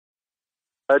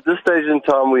At this stage in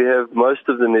time, we have most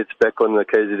of the nets back on the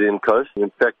KZN coast.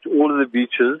 In fact, all of the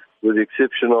beaches, with the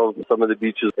exception of some of the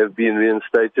beaches, have been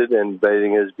reinstated and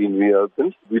bathing has been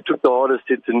reopened. We took the hardest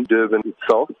hit in Durban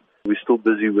itself. We're still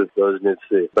busy with those nets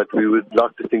there. But we would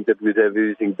like to think that we'd have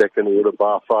everything back in order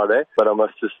by Friday. But I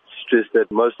must just stress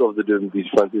that most of the Durban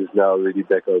beachfront is now already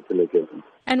back open again.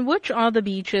 And which are the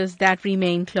beaches that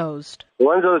remain closed? The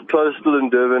ones that are closed still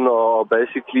in Durban are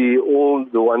basically all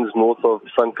the ones north of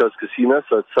Suncoast Casino.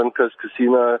 So it's Suncoast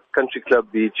Casino, Country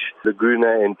Club Beach,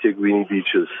 Laguna and eThekwini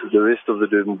beaches. The rest of the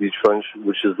Durban beachfront,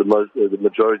 which is the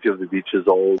majority of the beaches,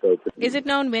 are all open. Is it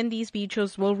known when these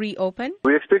beaches will reopen?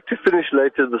 We expect to finish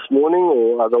later this morning,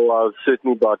 or otherwise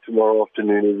certainly by tomorrow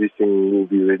afternoon everything will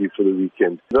be ready for the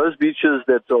weekend. Those beaches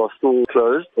that are still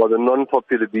closed are the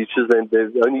non-popular beaches, and they're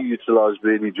only utilized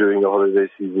really during the holiday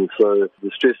season. So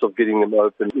the stress of getting them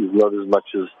open is not as much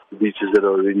as the beaches that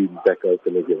are already back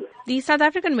open again. The South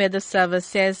African Weather Service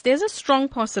says there's a strong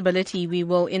possibility we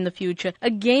will in the future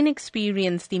again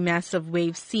experience the massive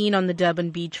waves seen on the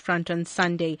Durban beachfront on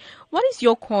Sunday. What is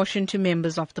your caution to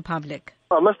members of the public?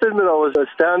 I must admit I was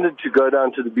astounded to go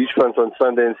down to the beachfront on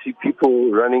Sunday and see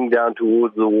people running down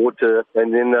towards the water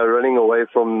and then running away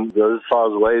from those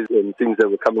size waves and things that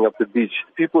were coming up the beach.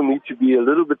 People need to be a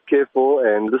little bit careful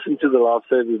and listen to the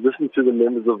lifesavers, listen to the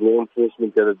members of law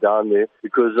enforcement that are down there,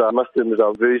 because I must admit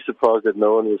I'm very surprised that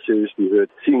no one was seriously hurt,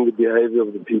 seeing the behavior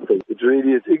of the people. It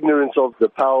really is ignorance of the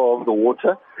power of the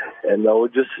water, and I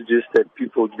would just suggest that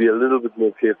people be a little bit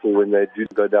more careful when they do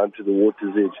go down to the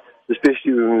water's edge,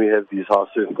 especially when we have these high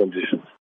surf conditions.